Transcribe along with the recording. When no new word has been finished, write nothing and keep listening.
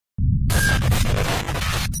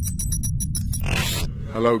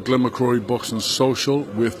Hello, Glenn McCrory, Boxing Social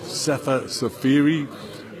with Sefer Seferi.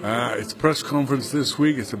 It's press conference this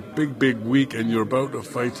week. It's a big week, and you're about to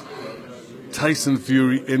fight Tyson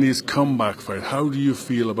Fury in his comeback fight. How do you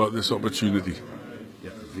feel about this opportunity?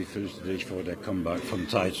 Ja, wie fühlst du dich vor der Comeback von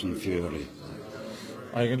Tyson Fury?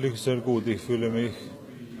 Eigentlich sehr gut. Ich fühle mich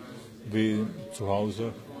wie zu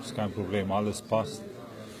Hause. Ist kein Problem, alles passt.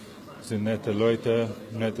 Es sind nette Leute,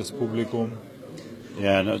 nettes Publikum.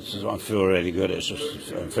 Yeah, no, I feel really good. It's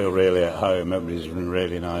just I feel really at home. Everybody's been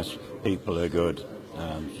really nice. People are good.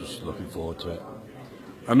 Just looking forward to it.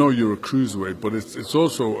 I know you're a cruiserweight, but it's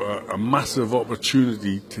also a massive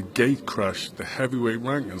opportunity to gate crash the heavyweight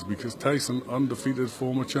rankings because Tyson, undefeated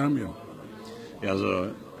former champion. Ja,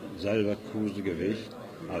 also selber Cruisergewicht,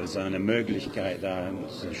 aber es ist eine Möglichkeit, da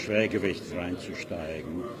ins Schwergewicht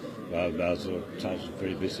reinzusteigen, weil also Tyson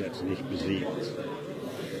Fury bis jetzt nicht besiegt.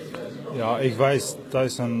 Ja, ich weiß,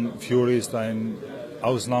 Tyson Fury ist ein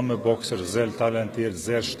Ausnahmeboxer, sehr talentiert,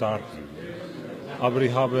 sehr stark. Aber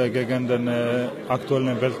ich habe gegen den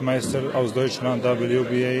aktuellen Weltmeister aus Deutschland,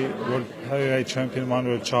 WBA World Heavyweight Champion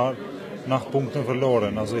Manuel Charr, nach Punkten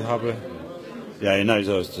verloren. Also ich habe. Yeah, he knows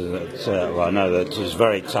well, I know that he's a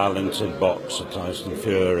very talented boxer, Tyson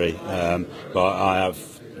Fury, but I have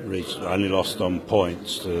only lost on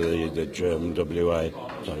points to the German WA,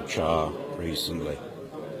 so Charr, recently.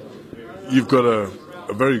 You've got a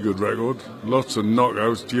very good record, lots of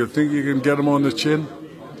knockouts. Do you think you can get him on the chin?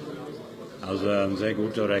 Also ein sehr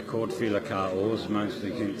guter Rekord, viele KOs. Meinst du,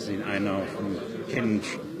 du kannst ihn einer auf dem Kinn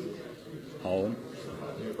hauen?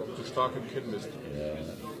 Zu stark im Kinn ist.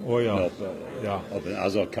 Ja. Oh ja. Ja.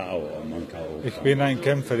 Also KO, man KO. Ich bin ein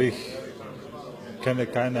Kämpfer, ich kenne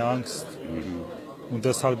keine Angst. Und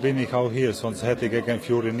deshalb bin ich auch hier, sonst hätte ich gegen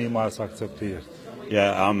Fury niemals akzeptiert.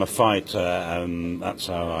 Yeah, I'm a fighter, that's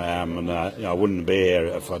how I am, and I wouldn't be here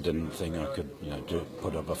if I didn't think I could,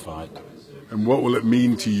 put up a fight. And what will it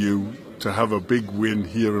mean to you to have a big win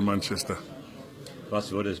here in Manchester? Was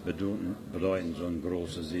würde es bedeuten, so einen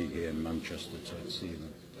großen Sieg hier in Manchester zu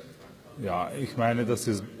erzielen? Ja, ich meine, das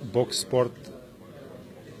ist Boxsport.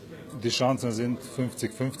 Die Chancen sind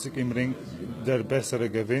 50-50 im Ring, der Bessere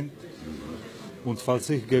gewinnt. Und falls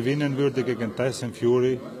ich gewinnen würde gegen Tyson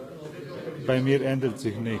Fury, bei mir ändert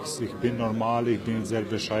sich nichts. Ich bin normal, ich bin sehr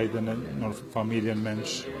bescheidener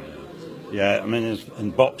Familienmensch. Yeah, I mean,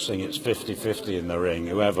 in boxing it's 50-50 in the ring.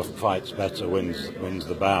 Whoever fights better wins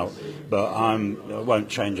the bout. But it won't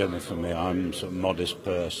change anything for me. I'm a sort of modest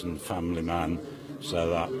person, family man, so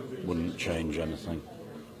that wouldn't change anything.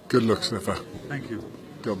 Good luck, Sefer. Thank you.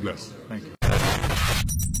 God bless. Thank you.